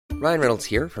Ryan Reynolds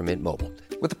here from Mint Mobile.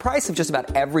 With the price of just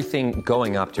about everything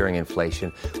going up during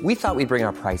inflation, we thought we'd bring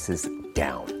our prices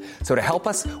down. So to help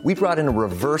us, we brought in a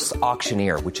reverse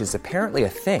auctioneer, which is apparently a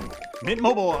thing. Mint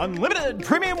Mobile Unlimited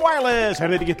Premium Wireless. How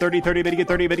to get 30, 30, bit to get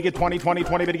 30, bit to get 20, 20,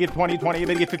 20, bit to get 20, 20,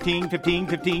 bit to get 15, 15,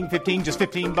 15, 15, just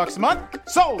 $15 a month?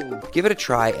 Sold! Give it a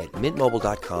try at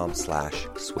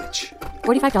mintmobile.com/switch.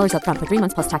 $45 up front for 3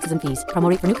 months plus taxes and fees. Promo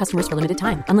rate for new customers for limited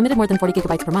time. Unlimited more than 40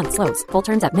 gigabytes per month. Slows full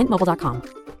terms at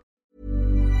mintmobile.com.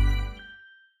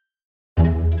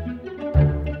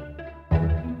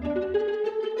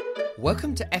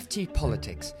 Welcome to FT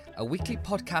Politics, a weekly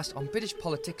podcast on British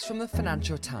politics from the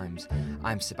Financial Times.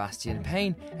 I'm Sebastian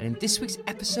Payne, and in this week's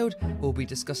episode, we'll be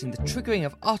discussing the triggering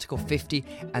of Article 50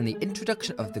 and the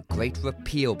introduction of the Great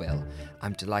Repeal Bill.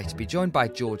 I'm delighted to be joined by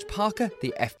George Parker,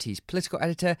 the FT's political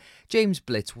editor, James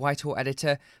Blitz, Whitehall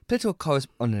editor, political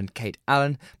correspondent Kate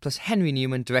Allen, plus Henry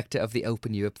Newman, director of the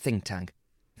Open Europe think tank.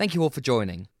 Thank you all for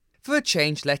joining. For a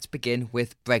change, let's begin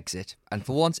with Brexit, and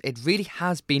for once, it really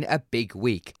has been a big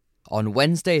week. On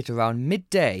Wednesday at around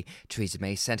midday, Theresa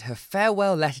May sent her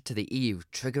farewell letter to the EU,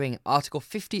 triggering Article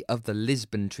 50 of the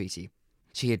Lisbon Treaty.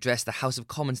 She addressed the House of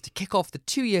Commons to kick off the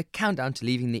 2-year countdown to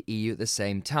leaving the EU at the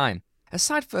same time.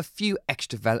 Aside from a few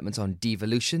extra developments on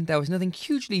devolution, there was nothing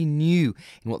hugely new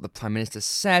in what the Prime Minister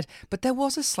said, but there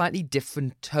was a slightly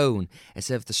different tone.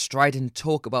 Instead of the strident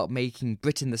talk about making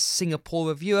Britain the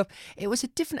Singapore of Europe, it was a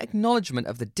different acknowledgement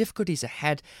of the difficulties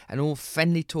ahead and all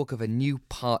friendly talk of a new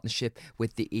partnership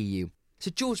with the EU. So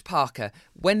George Parker,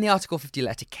 when the Article 50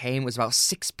 letter came, it was about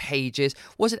 6 pages.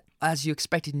 Was it as you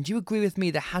expected? And do you agree with me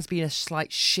there has been a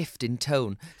slight shift in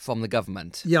tone from the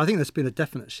government? Yeah, I think there's been a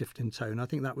definite shift in tone. I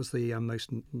think that was the most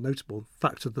notable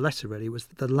fact of the letter, really, was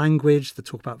the language, the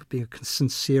talk about being a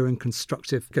sincere and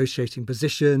constructive negotiating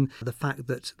position, the fact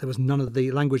that there was none of the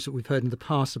language that we've heard in the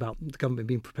past about the government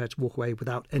being prepared to walk away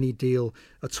without any deal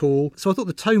at all. So I thought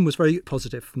the tone was very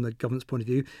positive from the government's point of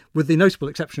view, with the notable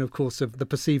exception, of course, of the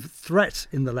perceived threat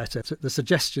in the letter, the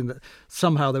suggestion that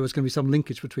somehow there was going to be some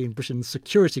linkage between Britain's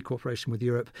security cooperation with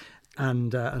Europe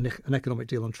and an economic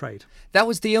deal on trade. That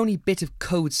was the only bit of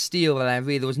code steel that I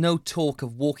read. There was no talk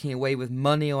of walking away with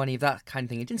money or any of that kind of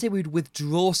thing. It didn't say we'd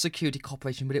withdraw security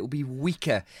cooperation, but it would be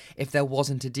weaker if there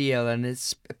wasn't a deal. And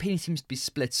its opinion seems to be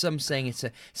split. Some saying it's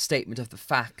a statement of the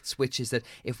facts, which is that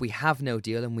if we have no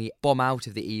deal and we bomb out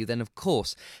of the EU, then of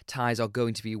course ties are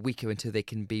going to be weaker until they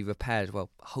can be repaired. Well,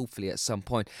 hopefully at some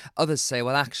point. Others say,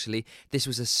 well, actually, this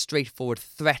was a straightforward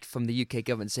threat from the UK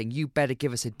government saying, you better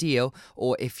give us a deal,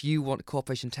 or if you want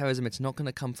cooperation terrorism, it's not going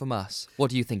to come from us. What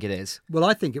do you think it is? Well,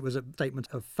 I think it was a statement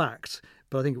of fact,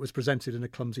 but I think it was presented in a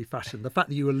clumsy fashion. The fact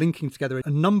that you were linking together a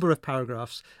number of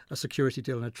paragraphs, a security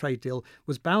deal and a trade deal,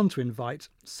 was bound to invite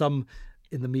some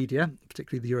in the media,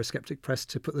 particularly the Eurosceptic press,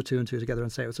 to put the two and two together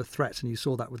and say it was a threat. And you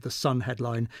saw that with the Sun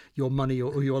headline, your money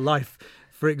or your life,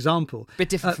 for example. Bit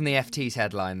different from the FT's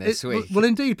headline this week. Well,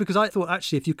 indeed, because I thought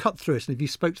actually if you cut through it and if you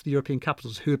spoke to the European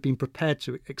capitals who had been prepared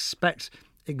to expect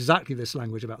exactly this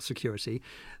language about security,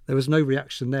 there was no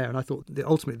reaction there. And I thought that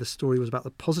ultimately the story was about the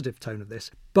positive tone of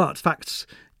this. But facts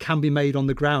can be made on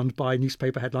the ground by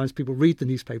newspaper headlines. People read the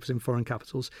newspapers in foreign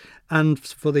capitals. And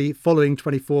for the following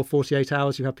 24, 48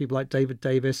 hours, you have people like David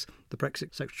Davis, the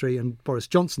Brexit Secretary, and Boris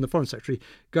Johnson, the Foreign Secretary,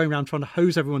 going around trying to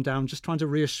hose everyone down, just trying to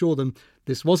reassure them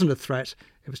this wasn't a threat,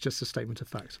 it was just a statement of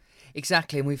fact.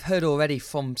 Exactly, and we've heard already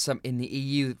from some in the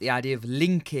EU the idea of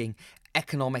linking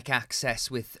economic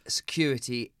access with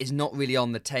security is not really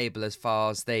on the table as far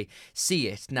as they see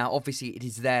it. Now, obviously, it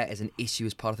is there as an issue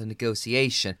as part of the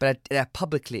negotiation, but they're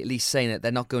publicly at least saying that they're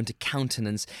not going to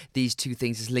countenance these two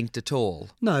things as linked at all.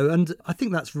 No, and I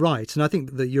think that's right. And I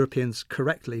think the Europeans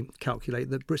correctly calculate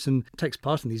that Britain takes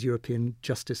part in these European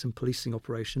justice and policing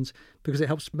operations because it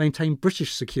helps maintain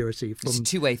British security. It's a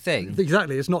two-way thing.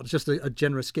 Exactly. It's not just a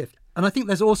generous gift. And I think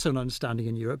there's also an understanding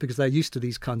in Europe, because they're used to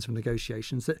these kinds of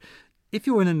negotiations, that if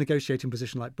you're in a negotiating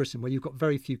position like Britain, where you've got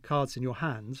very few cards in your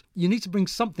hands, you need to bring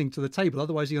something to the table.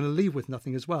 Otherwise, you're going to leave with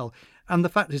nothing as well. And the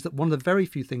fact is that one of the very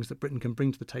few things that Britain can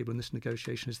bring to the table in this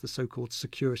negotiation is the so-called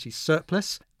security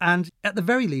surplus. And at the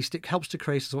very least, it helps to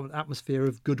create a sort of atmosphere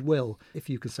of goodwill, if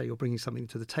you can say you're bringing something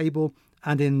to the table.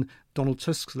 And in Donald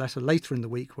Tusk's letter later in the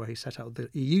week, where he set out the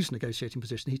EU's negotiating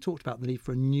position, he talked about the need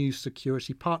for a new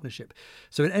security partnership.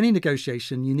 So in any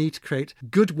negotiation, you need to create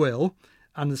goodwill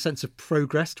and the sense of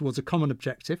progress towards a common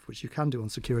objective, which you can do on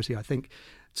security, I think,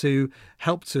 to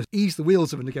help to ease the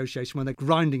wheels of a negotiation when they're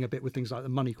grinding a bit with things like the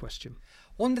money question.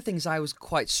 One of the things I was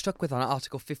quite struck with on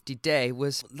Article 50 Day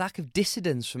was lack of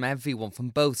dissidence from everyone, from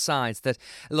both sides, that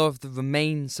a lot of the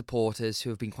Remain supporters who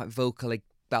have been quite vocal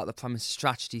about the Prime Minister's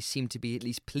strategy seemed to be at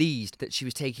least pleased that she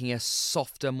was taking a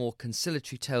softer, more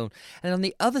conciliatory tone. And on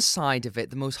the other side of it,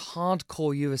 the most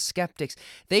hardcore Eurosceptics,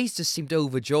 they just seemed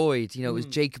overjoyed. You know, it was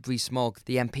Jacob Rees-Mogg,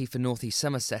 the MP for North East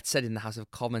Somerset, said in the House of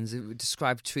Commons, it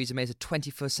described Theresa May as a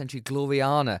 21st century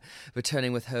Gloriana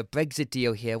returning with her Brexit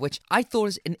deal here, which I thought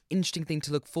is an interesting thing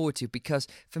to look forward to, because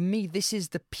for me, this is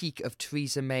the peak of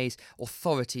Theresa May's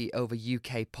authority over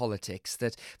UK politics,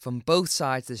 that from both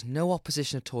sides, there's no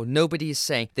opposition at all. Nobody is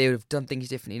saying they would have done things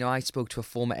differently. You know, I spoke to a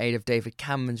former aide of David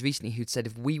Cameron's recently who'd said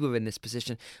if we were in this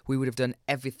position, we would have done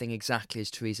everything exactly as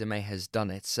Theresa May has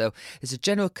done it. So there's a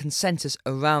general consensus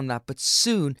around that, but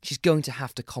soon she's going to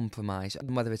have to compromise,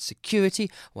 whether it's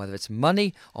security, whether it's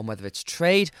money, or whether it's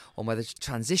trade, or whether it's a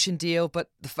transition deal. But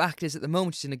the fact is, at the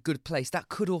moment, she's in a good place. That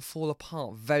could all fall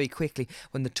apart very quickly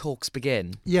when the talks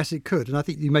begin. Yes, it could. And I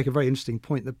think you make a very interesting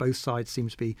point that both sides seem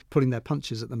to be pulling their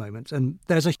punches at the moment. And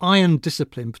there's an iron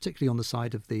discipline, particularly on the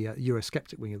side of the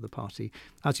Eurosceptic wing of the party.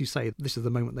 As you say, this is the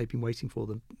moment they've been waiting for.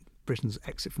 Britain's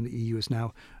exit from the EU is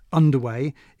now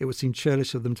underway. It would seem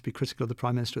churlish of them to be critical of the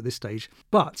Prime Minister at this stage.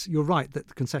 But you're right that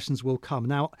the concessions will come.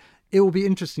 Now, it will be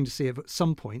interesting to see if at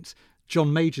some point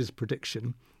John Major's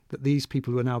prediction that these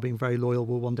people who are now being very loyal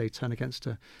will one day turn against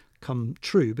her come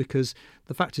true, because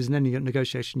the fact is in any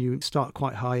negotiation you start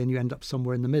quite high and you end up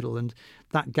somewhere in the middle, and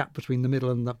that gap between the middle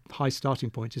and the high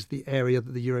starting point is the area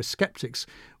that the Eurosceptics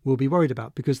will be worried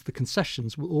about, because the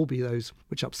concessions will all be those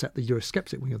which upset the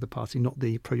Eurosceptic wing of the party, not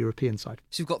the pro-European side.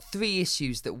 So we've got three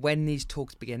issues that when these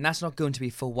talks begin, that's not going to be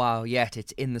for a while yet,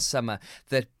 it's in the summer,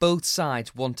 that both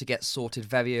sides want to get sorted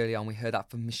very early on. We heard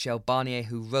that from Michel Barnier,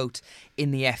 who wrote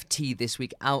in the FT this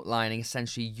week outlining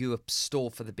essentially Europe's stall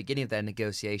for the beginning of their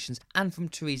negotiations, and from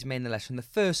Theresa May in the letter. And the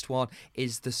first one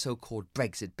is the so-called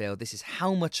Brexit bill. This is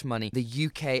how much money the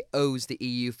UK owes the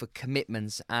EU for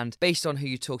commitments, and based on who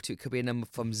you talk to, it could be a number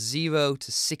from 0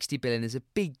 to 60 billion. There's a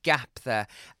big gap there.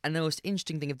 And the most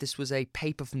interesting thing of this was a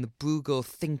paper from the Bruegel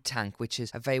think tank, which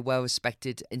is a very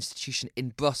well-respected institution in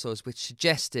Brussels, which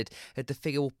suggested that the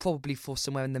figure will probably fall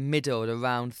somewhere in the middle at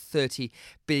around 30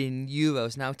 billion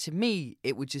euros. Now, to me,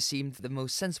 it would just seem the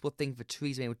most sensible thing for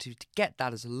Theresa May would to get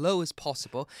that as low as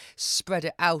possible, spread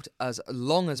it out as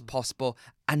long as possible,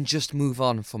 and just move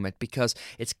on from it, because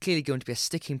it's clearly going to be a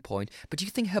sticking point. But do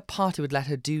you think her party would let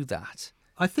her do that?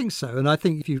 I think so. And I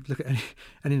think if you look at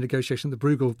any negotiation, the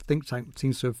Bruegel think tank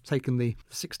seems to have taken the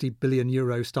 60 billion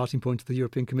euro starting point of the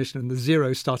European Commission and the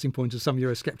 0 starting point of some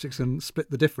Eurosceptics and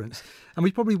split the difference. And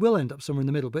we probably will end up somewhere in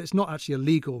the middle, but it's not actually a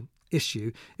legal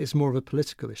issue. It's more of a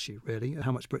political issue, really,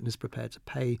 how much Britain is prepared to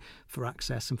pay for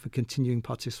access and for continuing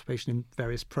participation in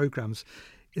various programmes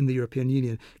in the European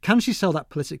Union. Can she sell that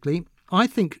politically? I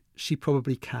think she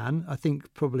probably can. I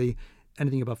think probably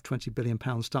anything above £20 billion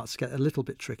starts to get a little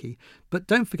bit tricky. But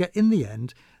don't forget, in the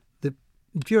end, the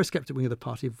Eurosceptic wing of the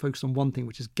party focus on one thing,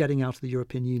 which is getting out of the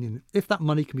European Union. If that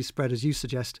money can be spread, as you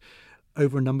suggest,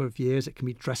 over a number of years, it can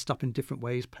be dressed up in different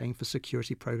ways, paying for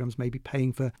security programmes, maybe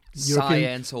paying for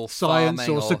science or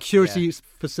security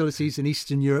facilities in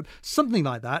Eastern Europe, something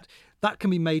like that. That can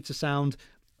be made to sound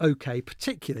okay,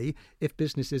 particularly if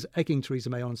business is egging Theresa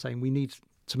May on and saying we need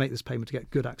to make this payment to get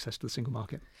good access to the single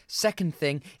market. Second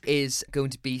thing is going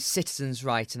to be citizens'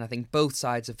 rights, and I think both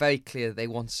sides are very clear that they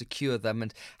want to secure them,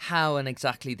 and how and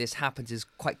exactly this happens is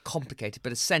quite complicated,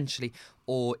 but essentially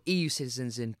all EU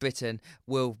citizens in Britain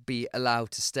will be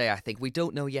allowed to stay, I think. We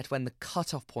don't know yet when the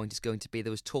cut-off point is going to be.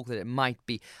 There was talk that it might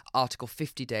be Article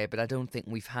 50 Day, but I don't think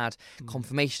we've had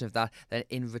confirmation of that. Then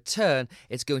in return,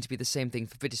 it's going to be the same thing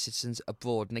for British citizens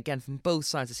abroad. And again, from both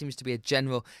sides, there seems to be a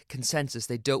general consensus.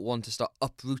 They don't want to start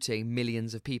uprooting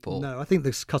millions of people. No, I think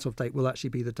this cut-off date will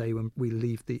actually be the day when we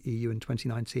leave the EU in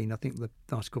 2019. I think the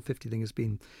Article 50 thing has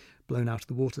been blown out of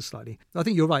the water slightly. I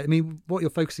think you're right. I mean, what you're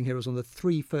focusing here is on the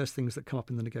three first things that come up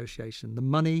in the negotiation: the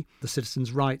money, the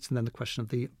citizens' rights, and then the question of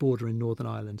the border in Northern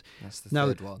Ireland. That's the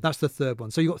third one. That's the third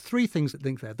one. So you've got three things that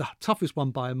link there. The toughest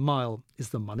one by a mile is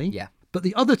the money. Yeah. But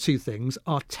the other two things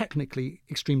are technically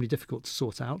extremely difficult to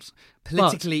sort out.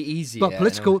 Politically easier. But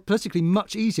politically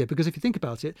much easier, because if you think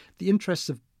about it, the interests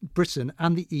of Britain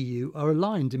and the EU are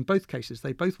aligned in both cases.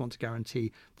 They both want to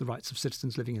guarantee the rights of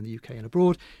citizens living in the UK and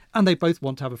abroad, and they both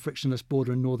want to have a frictionless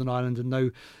border in Northern Ireland and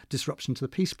no disruption to the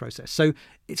peace process. So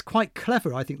it's quite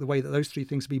clever, I think, the way that those three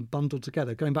things have been bundled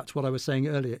together. Going back to what I was saying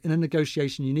earlier, in a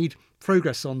negotiation you need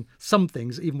progress on some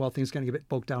things, even while things are getting a bit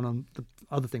bogged down on the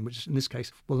other thing, which in this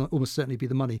case will almost certainly be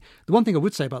the money. The one thing I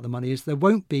would say about the money is there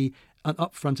won't be an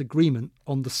upfront agreement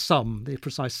on the sum, the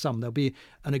precise sum. There'll be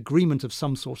an agreement of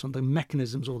some sort on the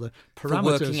mechanisms or the parameters,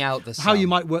 working out the sum, how you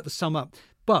might work the sum up.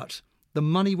 But the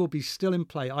money will be still in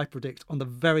play, I predict, on the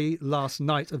very last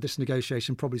night of this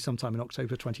negotiation, probably sometime in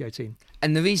October 2018.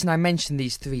 And the reason I mention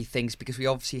these three things, because we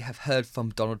obviously have heard from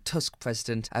Donald Tusk,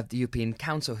 President of the European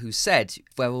Council, who said,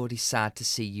 we're already sad to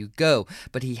see you go.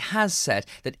 But he has said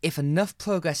that if enough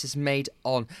progress is made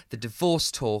on the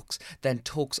divorce talks, then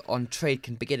talks on trade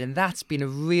can begin. And that's been a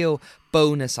real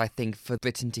bonus, I think, for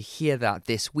Britain to hear that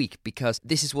this week, because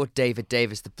this is what David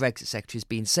Davis, the Brexit Secretary, has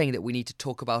been saying, that we need to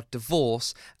talk about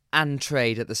divorce and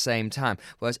trade at the same time.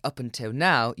 Whereas up until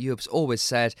now, Europe's always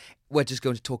said, we're just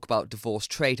going to talk about divorce.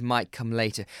 Trade might come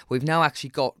later. We've now actually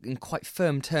got in quite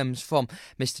firm terms from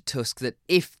Mr. Tusk that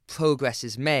if progress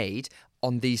is made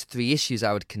on these three issues,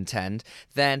 I would contend,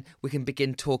 then we can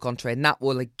begin talk on trade. And that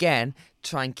will, again,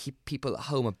 try and keep people at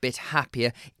home a bit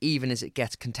happier, even as it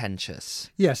gets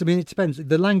contentious. Yes, I mean, it depends.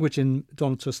 The language in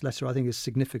Donald Tusk's letter, I think, is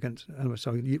significant.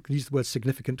 Sorry, you can use the word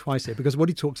significant twice here, because what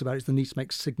he talks about is the need to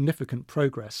make significant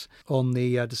progress on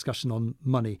the discussion on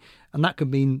money. And that could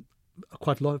mean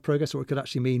quite a lot of progress, or it could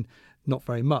actually mean not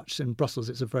very much. In Brussels,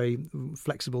 it's a very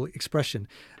flexible expression.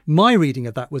 My reading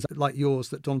of that was, like yours,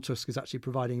 that Donald Tusk is actually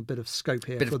providing a bit of scope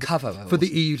here for the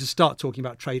EU to start talking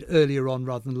about trade earlier on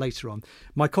rather than later on.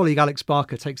 My colleague Alex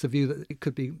Barker takes the view that it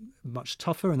could be much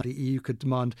tougher, and the EU could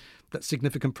demand that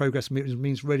significant progress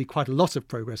means really quite a lot of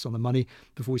progress on the money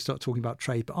before we start talking about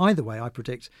trade. But either way, I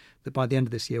predict that by the end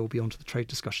of this year, we'll be on to the trade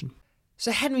discussion.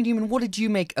 So, Henry Newman, what did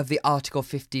you make of the Article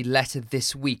 50 letter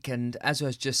this week? And as I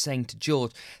was just saying to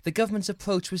George, the government's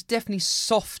approach was definitely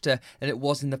softer than it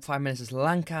was in the Prime Minister's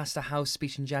Lancaster House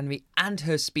speech in January and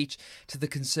her speech to the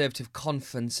Conservative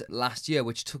conference last year,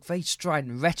 which took very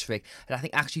strident rhetoric that I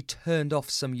think actually turned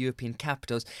off some European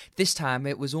capitals. This time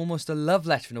it was almost a love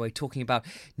letter in a way, talking about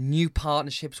new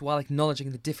partnerships while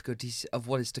acknowledging the difficulties of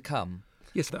what is to come.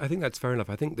 Yes, I think that's fair enough.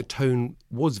 I think the tone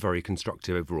was very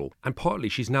constructive overall. And partly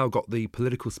she's now got the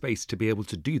political space to be able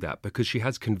to do that because she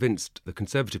has convinced the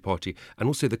Conservative Party and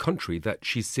also the country that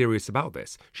she's serious about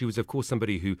this. She was, of course,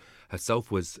 somebody who herself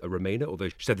was a Remainer, although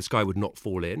she said the sky would not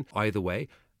fall in either way.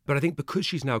 But I think because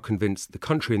she's now convinced the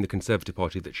country and the Conservative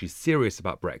Party that she's serious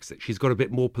about Brexit, she's got a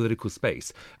bit more political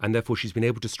space, and therefore she's been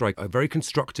able to strike a very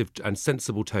constructive and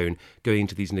sensible tone going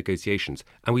into these negotiations.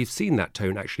 And we've seen that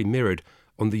tone actually mirrored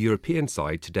on the European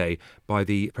side today by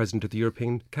the President of the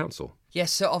European Council.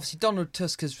 Yes, so obviously Donald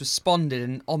Tusk has responded,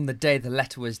 and on the day the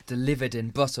letter was delivered in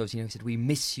Brussels, he said, we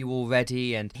miss you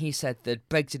already, and he said that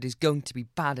Brexit is going to be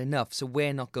bad enough, so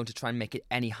we're not going to try and make it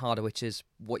any harder, which is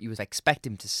what you would expect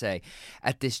him to say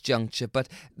at this juncture. But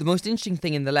the most interesting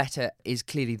thing in the letter is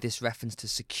clearly this reference to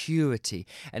security,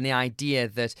 and the idea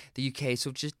that the UK is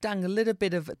sort of just dangling a little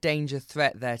bit of a danger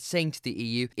threat there, saying to the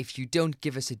EU, if you don't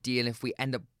give us a deal, if we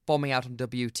end up bombing out on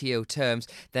WTO terms,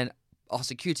 then our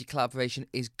security collaboration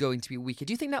is going to be weaker.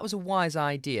 Do you think that was a wise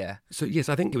idea? So, yes,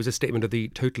 I think it was a statement of the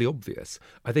totally obvious.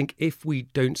 I think if we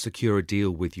don't secure a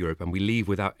deal with Europe and we leave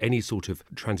without any sort of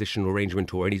transitional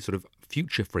arrangement or any sort of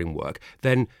future framework,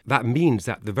 then that means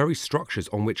that the very structures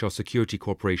on which our security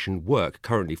cooperation work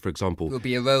currently, for example, will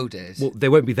be eroded. Well, they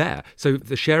won't be there. So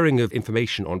the sharing of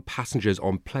information on passengers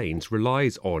on planes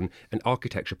relies on an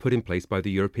architecture put in place by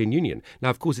the European Union.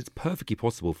 Now, of course, it's perfectly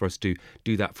possible for us to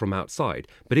do that from outside.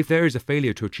 But if there is a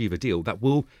failure to achieve a deal, that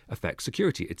will affect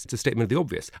security. It's a statement of the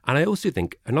obvious. And I also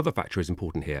think another factor is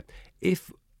important here. If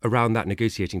around that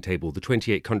negotiating table, the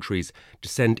 28 countries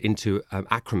descend into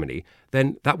acrimony,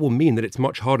 then that will mean that it's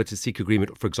much harder to seek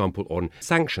agreement, for example, on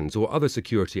sanctions or other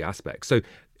security aspects. So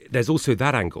there's also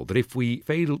that angle that if we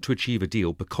fail to achieve a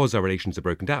deal because our relations are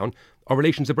broken down,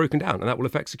 and that will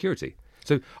affect security.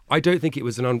 So I don't think it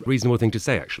was an unreasonable thing to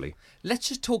say, actually. Let's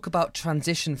just talk about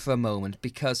transition for a moment,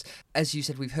 because, as you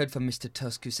said, we've heard from Mr.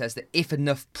 Tusk, who says that if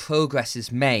enough progress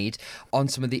is made on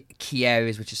some of the key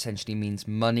areas, which essentially means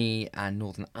money and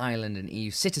Northern Ireland and EU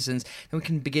citizens, then we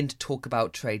can begin to talk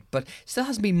about trade. But still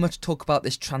hasn't been much talk about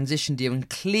this transition deal, and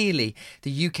clearly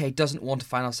the UK doesn't want to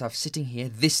find ourselves sitting here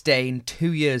this day in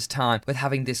 2 years' time with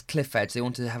having this cliff edge. They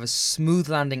want to have a smooth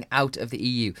landing out of the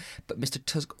EU. But Mr.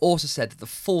 Tusk also said that the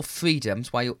four freedoms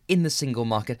while you're in the single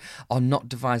market are not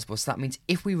divisible. So that means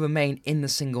if we remain in the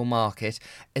single market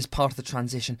as part of the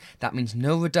transition, that means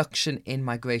no reduction in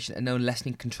migration and no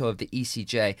lessening control of the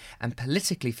ECJ. And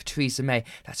politically for Theresa May,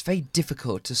 that's very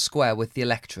difficult to square with the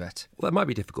electorate. Well, that might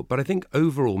be difficult, but I think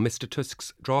overall Mr.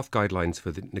 Tusk's draft guidelines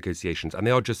for the negotiations, and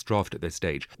they are just draft at this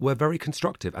stage, were very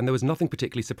constructive, and there was nothing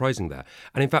particularly surprising there.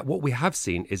 And in fact, what we have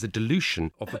seen is a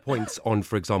dilution of the points on,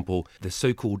 for example, the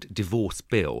so-called divorce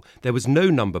bill. There was no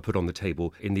number put on the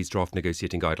table in these draft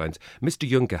negotiating guidelines, Mr.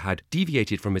 Juncker had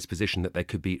deviated from his position that there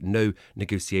could be no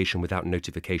negotiation without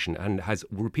notification and has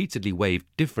repeatedly waived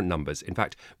different numbers. In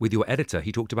fact, with your editor,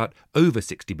 he talked about over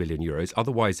 60 billion euros.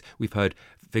 Otherwise, we've heard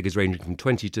figures ranging from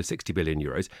 20 to 60 billion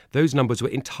euros. Those numbers were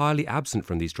entirely absent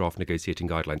from these draft negotiating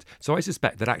guidelines. So I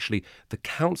suspect that actually the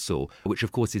Council, which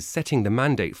of course is setting the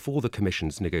mandate for the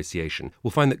Commission's negotiation,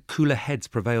 will find that cooler heads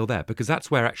prevail there, because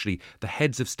that's where actually the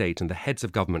heads of state and the heads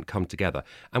of government come together.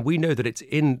 And we know that it's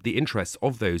in the interests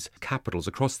of those capitals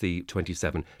across the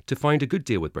 27 to find a good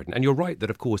deal with Britain. And you're right that,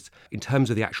 of course, in terms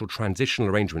of the actual transitional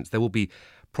arrangements, there will be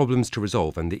problems to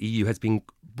resolve. And the EU has been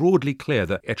broadly clear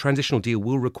that a transitional deal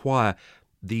will require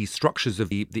the structures of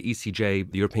the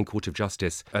ECJ, the European Court of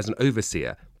Justice, as an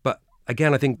overseer. But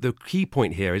again, I think the key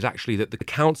point here is actually that the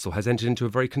Council has entered into a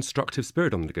very constructive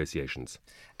spirit on the negotiations.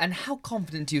 And how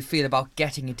confident do you feel about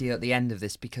getting a deal at the end of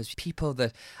this? Because people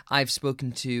that I've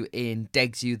spoken to in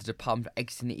DEGSU, the Department of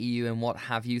Exiting the EU and what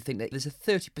have you, think that there's a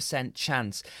 30%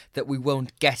 chance that we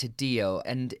won't get a deal.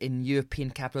 And in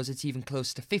European capitals, it's even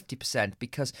closer to 50%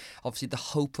 because obviously the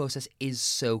whole process is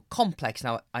so complex.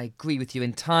 Now, I agree with you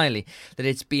entirely that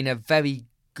it's been a very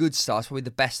good start, probably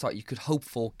the best start you could hope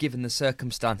for given the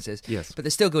circumstances. Yes. But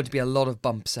there's still going to be a lot of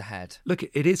bumps ahead. Look,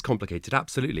 it is complicated,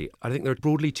 absolutely. I think there are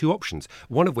broadly two options.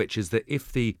 One of which is that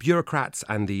if the bureaucrats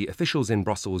and the officials in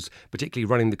Brussels, particularly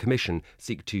running the Commission,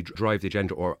 seek to drive the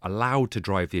agenda or allowed to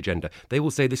drive the agenda, they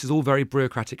will say this is all very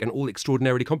bureaucratic and all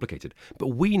extraordinarily complicated.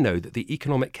 But we know that the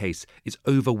economic case is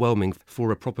overwhelming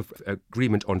for a proper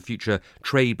agreement on future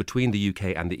trade between the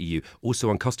UK and the EU, also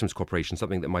on customs cooperation,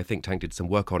 something that my think tank did some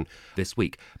work on this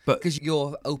week. But because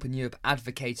your Open Europe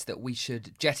advocates that we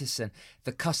should jettison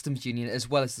the customs union as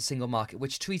well as the single market,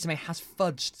 which Theresa May has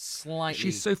fudged slightly.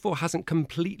 She so far hasn't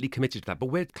completely committed to that, but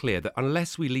we're clear that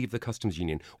unless we leave the customs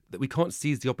union, that we can't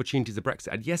seize the opportunities of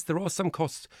Brexit. And yes, there are some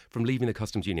costs from leaving the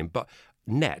customs union, but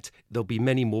net, there'll be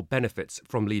many more benefits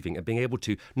from leaving and being able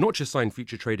to not just sign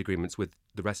future trade agreements with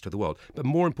the rest of the world, but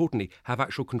more importantly, have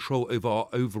actual control over our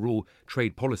overall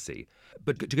trade policy.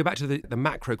 But to go back to the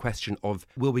macro question of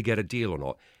will we get a deal or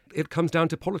not, it comes down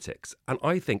to politics. And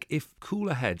I think if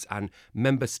cooler heads and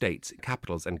member states,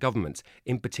 capitals and governments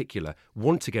in particular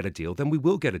want to get a deal, then we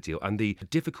will get a deal and the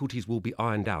difficulties will be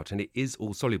ironed out and it is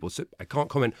all soluble. So I can't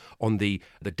comment on the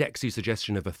DEGSU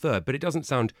suggestion of a third, but it doesn't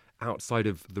sound outside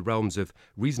of the realms of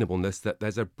reasonableness that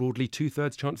there's a broadly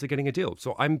 2/3 chance of getting a deal.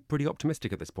 So I'm pretty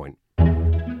optimistic at this point.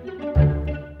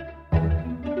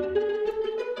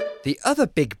 The other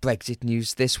big Brexit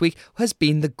news this week has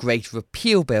been the Great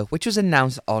Repeal Bill, which was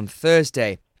announced on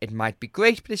Thursday. It might be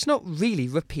great, but it's not really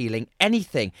repealing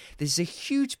anything. This is a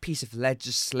huge piece of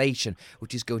legislation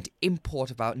which is going to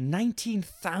import about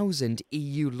 19,000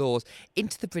 EU laws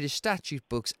into the British statute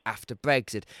books after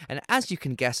Brexit. And as you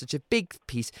can guess, such a big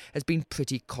piece has been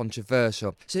pretty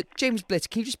controversial. So, James Blitz,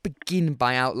 can you just begin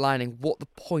by outlining what the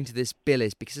point of this bill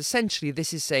is? Because essentially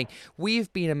this is saying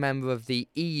we've been a member of the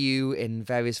EU in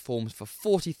various forms for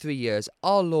 43 years.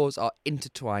 Our laws are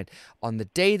intertwined. On the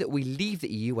day that we leave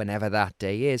the EU, whenever that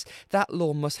day is, that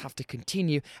law must have to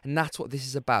continue, and that's what this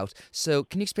is about. So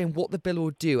can you explain what the bill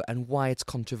will do and why it's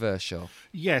controversial?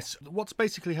 Yes, what's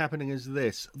basically happening is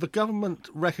this. The government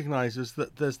recognises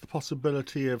that there's the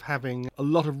possibility of having a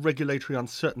lot of regulatory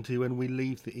uncertainty when we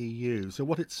leave the EU. So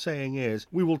what it's saying is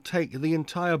we will take the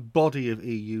entire body of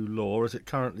EU law as it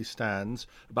currently stands,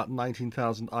 about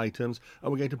 19,000 items,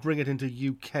 and we're going to bring it into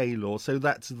UK law. So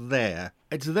that's there.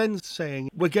 It's then saying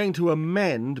we're going to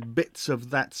amend bits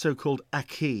of that so-called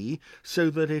acquis so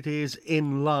that it is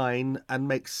in line and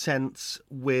makes sense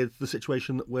with the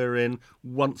situation that we're in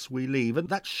once we leave. And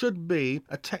that should be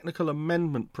a technical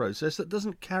amendment process that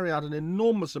doesn't carry out an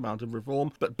enormous amount of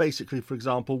reform, but basically, for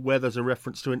example, where there's a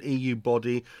reference to an EU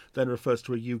body, then refers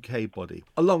to a UK body.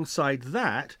 Alongside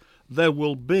that, there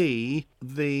will be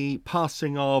the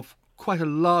passing of quite a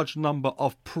large number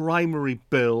of primary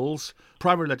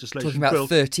legislation talking about bills.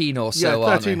 13 or so,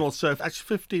 Yeah, 13 or so. Actually,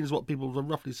 15 is what people will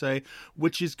roughly say,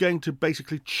 which is going to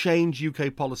basically change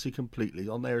UK policy completely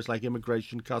on areas like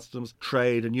immigration, customs,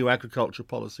 trade, and new agriculture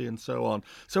policy, and so on.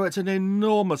 So it's an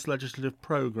enormous legislative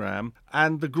programme.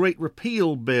 And the Great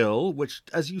Repeal Bill, which,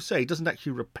 as you say, doesn't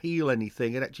actually repeal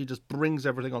anything, it actually just brings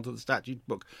everything onto the statute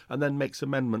book and then makes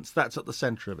amendments. That's at the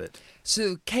centre of it.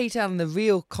 So, Kate Allen, the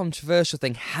real controversial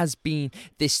thing has been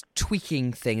this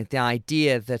tweaking thing, the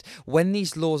idea that when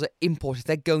these laws are imported,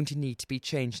 they're going to need to be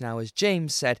changed. Now, as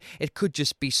James said, it could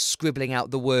just be scribbling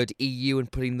out the word EU and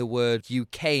putting the word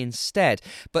UK instead.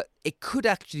 But it could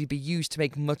actually be used to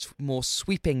make much more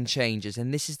sweeping changes,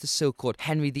 and this is the so-called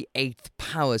Henry VIII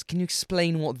powers. Can you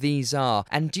explain what these are?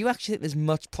 And do you actually think there's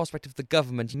much prospect of the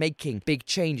government making big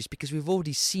changes? Because we've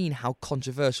already seen how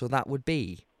controversial that would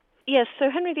be. Yes, so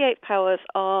Henry VIII powers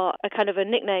are a kind of a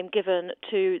nickname given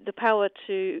to the power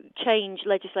to change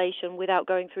legislation without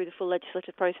going through the full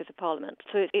legislative process of Parliament.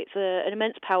 So it's an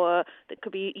immense power that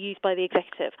could be used by the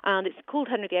executive. And it's called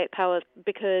Henry VIII powers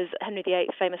because Henry VIII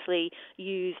famously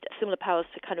used similar powers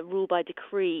to kind of rule by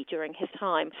decree during his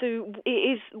time. So it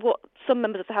is what some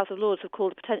members of the House of Lords have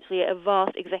called potentially a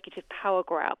vast executive power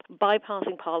grab,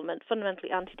 bypassing Parliament,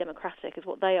 fundamentally anti-democratic is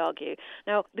what they argue.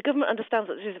 Now, the government understands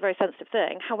that this is a very sensitive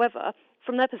thing. However,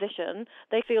 from their position,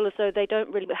 they feel as though they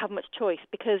don't really have much choice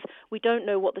because we don't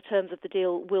know what the terms of the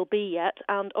deal will be yet,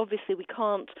 and obviously we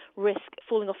can't risk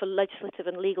falling off a legislative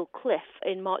and legal cliff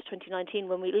in March 2019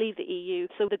 when we leave the EU.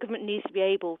 So the government needs to be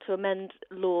able to amend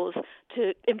laws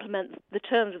to implement the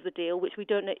terms of the deal, which we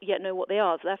don't yet know what they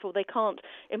are. So therefore, they can't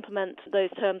implement those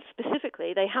terms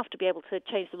specifically. They have to be able to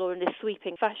change the law in this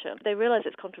sweeping fashion. They realise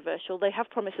it's controversial. They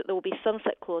have promised that there will be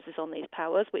sunset clauses on these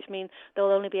powers, which mean they'll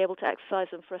only be able to exercise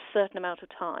them for a certain amount of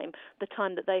time, the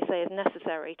time that they say is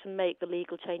necessary to make the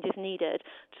legal changes needed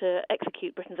to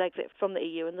execute Britain's exit from the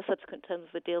EU and the subsequent terms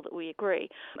of the deal that we agree.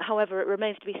 However, it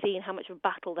remains to be seen how much of a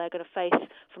battle they're going to face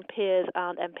from peers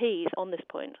and MPs on this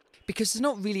point. Because there's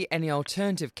not really any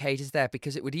alternative, Kate, is there?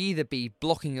 Because it would either be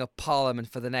blocking up Parliament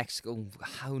for the next,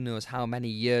 who knows how many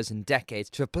years and decades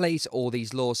to replace all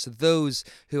these laws. So those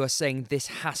who are saying this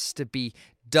has to be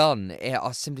done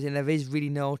are simply saying there is really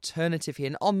no alternative here.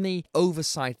 And on the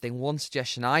oversight thing, one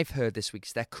suggestion I've heard this week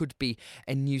is there could be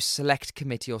a new select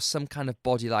committee or some kind of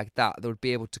body like that would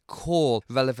be able to call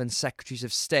relevant secretaries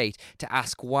of state to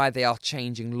ask why they are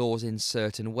changing laws in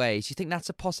certain ways. Do you think that's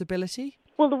a possibility?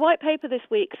 Well, the white paper this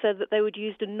week said that they would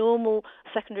use the normal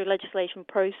secondary legislation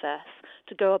process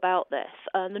to go about this.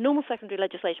 The normal secondary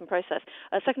legislation process,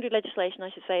 secondary legislation, I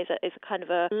should say, is a kind of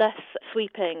a less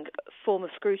sweeping form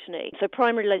of scrutiny. So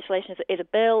primary legislation is a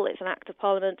bill, it's an act of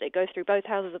Parliament, it goes through both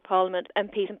houses of Parliament,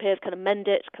 MPs and peers can amend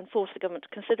it, can force the government to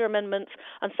consider amendments,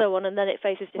 and so on, and then it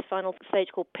faces this final stage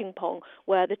called ping-pong,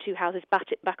 where the two houses bat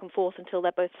it back and forth until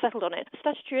they're both settled on it. A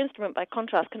statutory instrument, by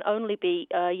contrast, can only be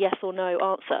a yes or no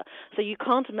answer. So you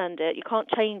can't amend it, you can't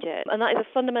change it, and that is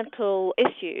a fundamental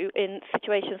issue in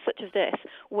situations such as this,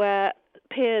 where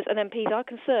peers and MPs are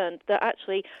concerned that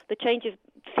actually the changes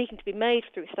seeking to be made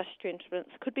through statutory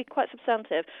instruments could be quite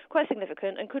substantive, quite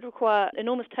significant, and could require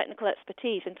enormous technical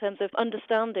expertise in terms of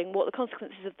understanding what the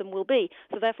consequences of them will be.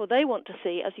 So therefore they want to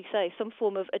see, as you say, some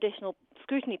form of additional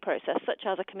scrutiny process, such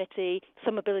as a committee,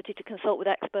 some ability to consult with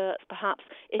experts, perhaps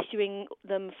issuing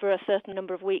them for a certain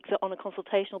number of weeks on a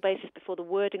consultational basis before the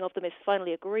wording of them is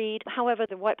finally agreed. However,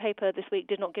 the white paper this week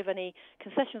did not give any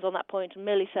concessions on that point and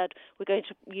merely said we're going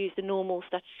to use the normal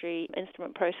statutory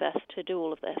instrument process to do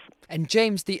all of this. And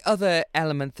James, the other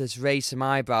element that's raised some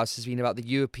eyebrows has been about the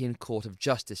European Court of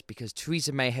Justice, because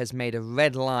Theresa May has made a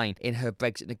red line in her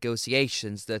Brexit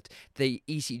negotiations that the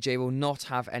ECJ will not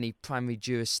have any primary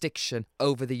jurisdiction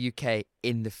over the UK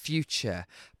in the future.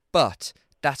 But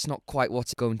that's not quite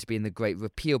what's going to be in the Great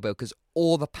Repeal Bill, because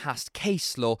all the past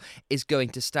case law is going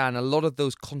to stand. A lot of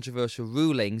those controversial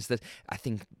rulings that I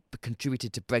think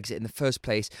contributed to Brexit in the first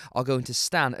place are going to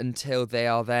stand until they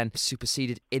are then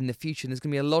superseded in the future. And there's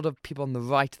going to be a lot of people on the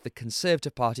right of the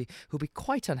Conservative Party who'll be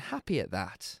quite unhappy at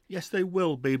that. Yes, they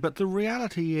will be. But the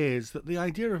reality is that the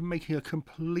idea of making a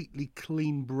completely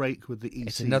clean break with the ECJ...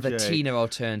 It's another Tina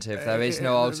alternative. There is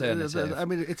no alternative. I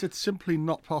mean, it's simply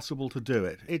not possible to do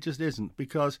it. It just isn't.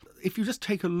 Because if you just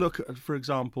take a look at, for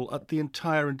example, at the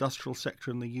entire industrial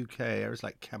sector in the UK, areas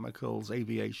like chemicals,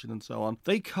 aviation and so on,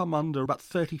 they come under about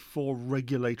 34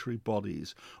 regulatory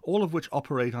bodies, all of which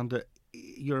operate under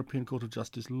European Court of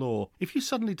Justice law. If you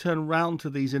suddenly turn round to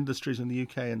these industries in the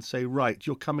UK and say, right,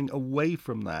 you're coming away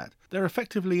from that, they're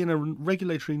effectively in a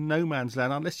regulatory no man's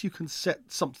land unless you can set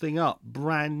something up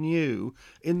brand new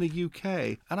in the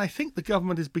UK. And I think the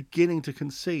government is beginning to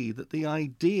concede that the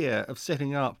idea of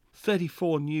setting up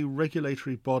 34 new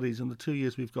regulatory bodies in the 2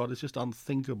 years we've got is just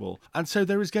unthinkable. And so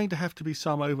there is going to have to be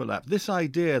some overlap. This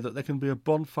idea that there can be a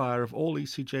bonfire of all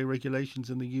ECJ regulations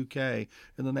in the UK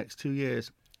in the next 2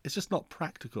 years, it's just not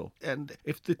practical. And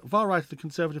if the far right of the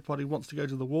Conservative Party wants to go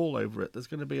to the wall over it, there's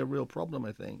going to be a real problem,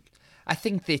 I think. I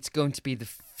think that it's going to be the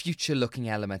future-looking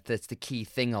element that's the key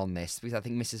thing on this, because I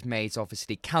think Mrs May's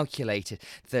obviously calculated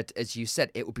that, as you said,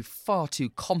 it would be far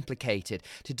too complicated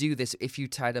to do this if you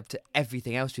tied up to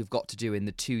everything else we've got to do in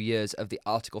the 2 years of the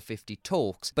Article 50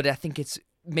 talks. But I think it's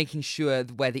making sure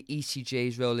where the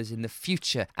ECJ's role is in the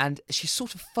future. And she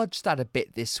sort of fudged that a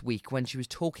bit this week when she was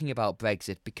talking about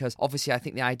Brexit, because obviously I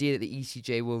think the idea that the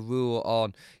ECJ will rule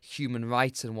on human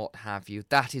rights and what have you,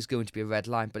 that is going to be a red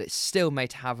line, but it still may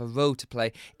have a role to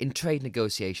play in trade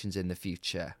negotiations in the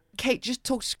future. Kate, just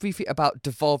talk briefly about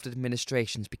devolved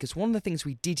administrations, because one of the things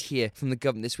we did hear from the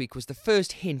government this week was the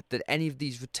first hint that any of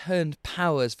these returned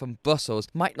powers from Brussels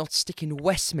might not stick in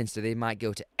Westminster. They might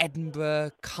go to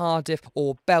Edinburgh, Cardiff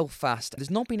or Belfast.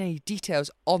 There's not been any details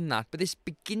on that, but this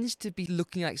begins to be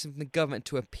looking like something the government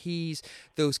to appease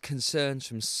those concerns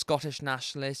from Scottish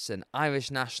nationalists and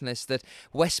Irish nationalists that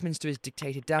Westminster is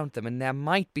dictated down to them, and there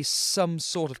might be some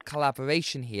sort of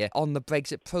collaboration here on the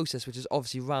Brexit process, which has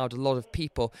obviously riled a lot of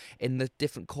people in the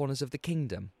different corners of the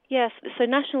kingdom. Yes, so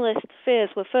nationalist fears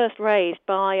were first raised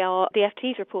by the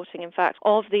FT's reporting, in fact,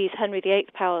 of these Henry VIII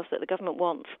powers that the government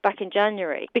wants back in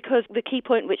January, because the key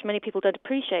point which many people don't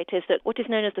appreciate is that what is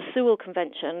known as the Sewell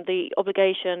Convention, the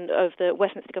obligation of the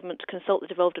Westminster government to consult the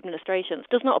devolved administrations,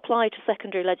 does not apply to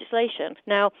secondary legislation.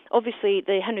 Now, obviously,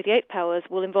 the Henry VIII powers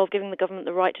will involve giving the government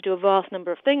the right to do a vast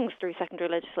number of things through secondary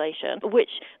legislation,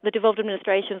 which the devolved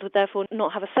administrations would therefore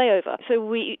not have a say over. So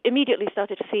we immediately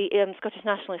started to see Scottish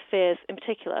nationalist fears in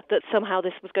particular that somehow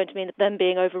this was going to mean them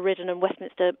being overridden and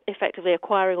Westminster effectively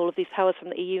acquiring all of these powers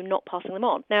from the EU, not passing them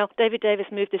on. Now, David Davis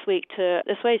moved this week to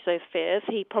assuage those fears.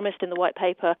 He promised in the White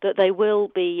Paper that they will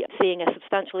be seeing a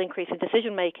substantial increase in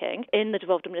decision-making in the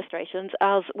devolved administrations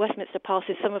as Westminster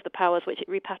passes some of the powers which it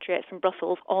repatriates from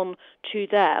Brussels on to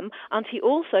them. And he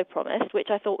also promised, which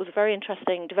I thought was a very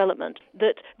interesting development,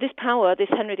 that this power, this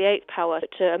Henry VIII power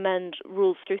to amend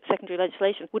rules through secondary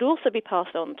legislation, would also be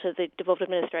passed on to the devolved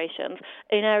administrations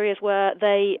in areas where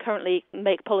they currently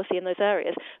make policy in those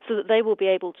areas, so that they will be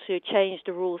able to change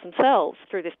the rules themselves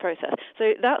through this process.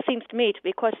 So that seems to me to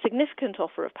be quite a significant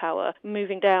offer of power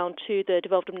moving down to the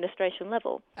devolved administration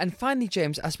level. And finally,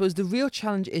 James, I suppose the real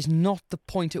challenge is not the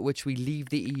point at which we leave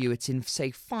the EU. It's in,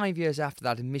 say, 5 years after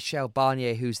that, and Michel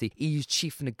Barnier, who's the EU's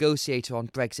chief negotiator on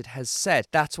Brexit, has said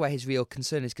that's where his real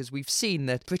concern is, because we've seen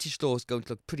that British law is going to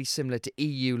look pretty similar to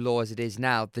EU law as it is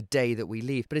now the day that we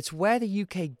leave. But it's where the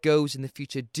UK goes in the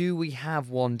future. Do we have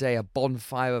one day a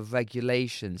bonfire of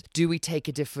regulations? Do we take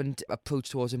a different approach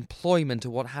towards employment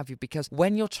or what have you? Because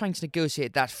when you're trying to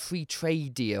negotiate that free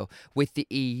trade deal with the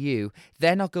EU,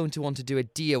 they're not going to want to do a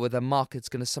deal where the market's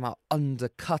going to somehow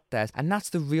undercut theirs. And that's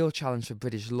the real challenge for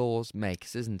British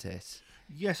lawmakers, isn't it?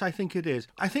 Yes, I think it is.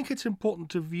 I think it's important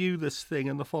to view this thing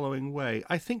in the following way.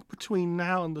 I think between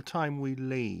now and the time we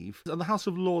leave, and the House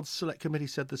of Lords Select Committee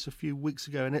said this a few weeks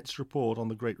ago in its report on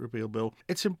the Great Repeal Bill,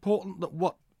 it's important that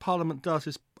what Parliament does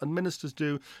is, and ministers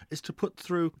do, is to put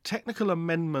through technical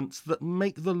amendments that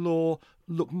make the law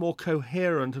look more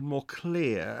coherent and more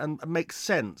clear and make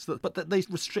sense, but that they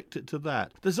restrict it to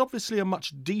that. There's obviously a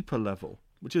much deeper level,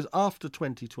 which is after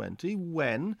 2020,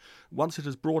 when, once it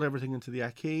has brought everything into the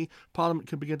acquis, Parliament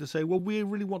can begin to say, well, we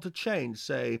really want to change,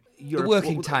 say, the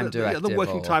Working Time Directive. The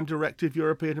Working Time Directive,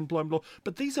 European Employment Law.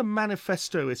 But these are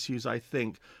manifesto issues, I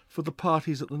think, for the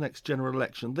parties at the next general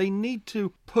election. They need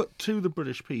to put to the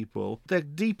British people their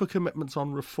deeper commitments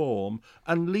on reform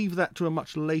and leave that to a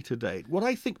much later date. What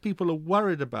I think people are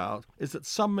worried about is that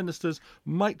some ministers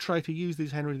might try to use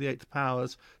these Henry VIII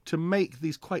powers to make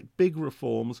these quite big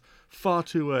reforms far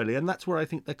too early, and that's where I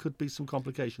think there could be some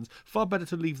complications. Far better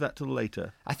to leave that till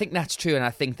later. I think that's true, and I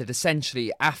think that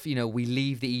essentially, after we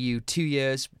leave the EU 2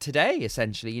 years today,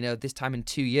 essentially, this time in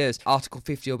 2 years, Article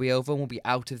 50 will be over and we'll be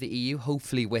out of the EU,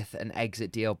 hopefully with an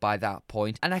exit deal by that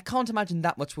point. And I can't imagine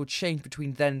that much will change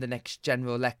between then and the next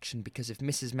general election, because if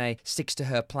Mrs May sticks to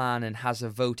her plan and has a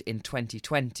vote in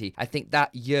 2020, I think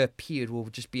that year period will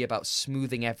just be about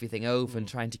smoothing everything over and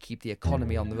trying to keep the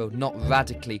economy on the road, not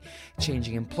radically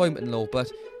changing employment law,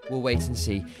 but we'll wait and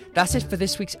see. That's it for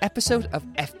this week's episode of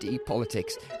FTE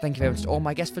Politics. Thank you very much to all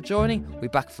my guests for joining. We'll be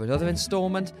back for another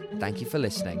instalment. Thank you for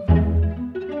listening.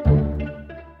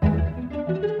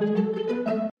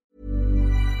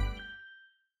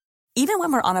 Even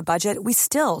when we're on a budget, we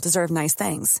still deserve nice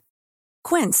things.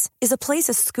 Quince is a place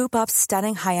to scoop up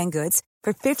stunning high-end goods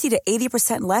for 50 to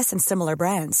 80% less than similar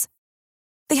brands.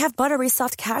 They have buttery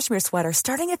soft cashmere sweaters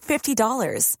starting at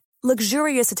 $50,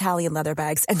 luxurious Italian leather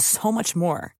bags, and so much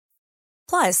more.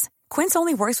 Plus, Quince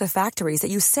only works with factories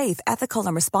that use safe, ethical,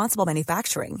 and responsible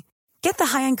manufacturing. Get the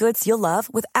high-end goods you'll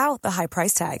love without the high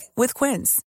price tag with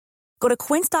Quince. Go to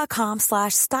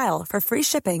quince.com/style for free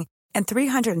shipping and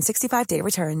 365-day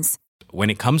returns. When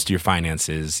it comes to your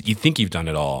finances, you think you've done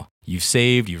it all. You've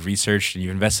saved, you've researched, and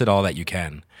you've invested all that you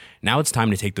can. Now it's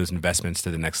time to take those investments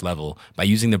to the next level by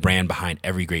using the brand behind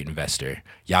every great investor,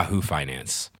 Yahoo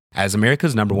Finance. As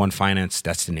America's #1 finance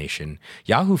destination,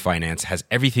 Yahoo Finance has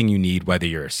everything you need, whether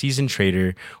you're a seasoned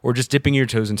trader or just dipping your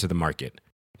toes into the market.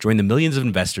 Join the millions of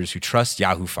investors who trust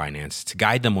Yahoo Finance to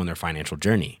guide them on their financial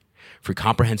journey. For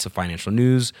comprehensive financial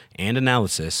news and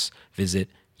analysis, visit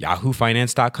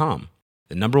yahoofinance.com,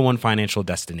 the #1 financial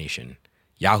destination,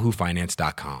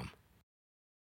 yahoofinance.com.